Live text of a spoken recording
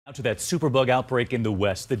To that superbug outbreak in the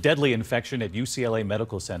West, the deadly infection at UCLA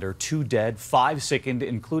Medical Center, 2 dead, 5 sickened,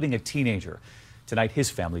 including a teenager. Tonight, his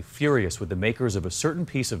family furious with the makers of a certain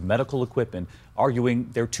piece of medical equipment, arguing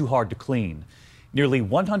they're too hard to clean. Nearly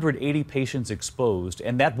 180 patients exposed,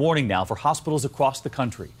 and that warning now for hospitals across the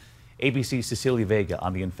country. ABC's Cecilia Vega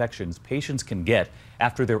on the infections patients can get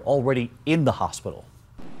after they're already in the hospital.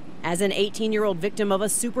 As an 18-year-old victim of a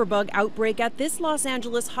superbug outbreak at this Los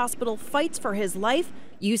Angeles hospital fights for his life,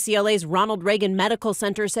 UCLA's Ronald Reagan Medical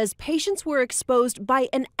Center says patients were exposed by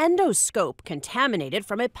an endoscope contaminated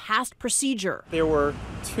from a past procedure. There were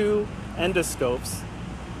 2 endoscopes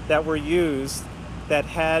that were used that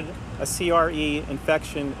had a CRE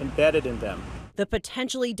infection embedded in them. The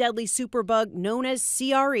potentially deadly superbug known as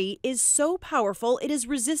CRE is so powerful it is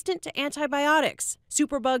resistant to antibiotics.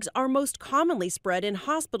 Superbugs are most commonly spread in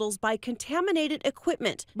hospitals by contaminated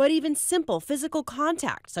equipment, but even simple physical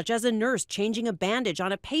contact, such as a nurse changing a bandage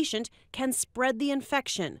on a patient, can spread the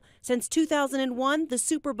infection. Since 2001, the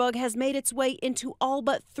superbug has made its way into all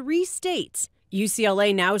but 3 states.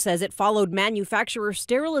 UCLA now says it followed manufacturer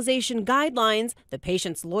sterilization guidelines. The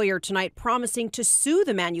patient's lawyer tonight promising to sue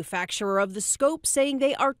the manufacturer of the scope, saying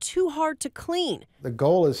they are too hard to clean. The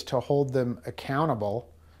goal is to hold them accountable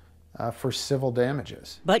for civil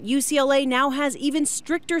damages. But UCLA now has even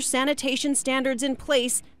stricter sanitation standards in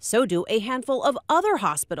place. So do a handful of other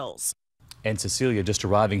hospitals. And Cecilia just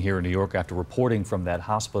arriving here in New York after reporting from that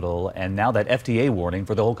hospital, and now that FDA warning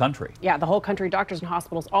for the whole country. Yeah, the whole country, doctors and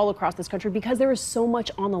hospitals all across this country, because there is so much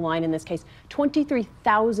on the line in this case.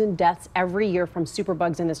 23,000 deaths every year from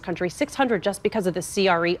superbugs in this country, 600 just because of the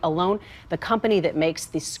CRE alone. The company that makes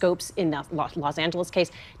the scopes in the Los Angeles case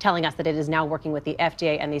telling us that it is now working with the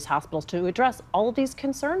FDA and these hospitals to address all of these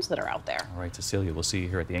concerns that are out there. All right, Cecilia, we'll see you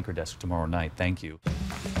here at the Anchor Desk tomorrow night. Thank you.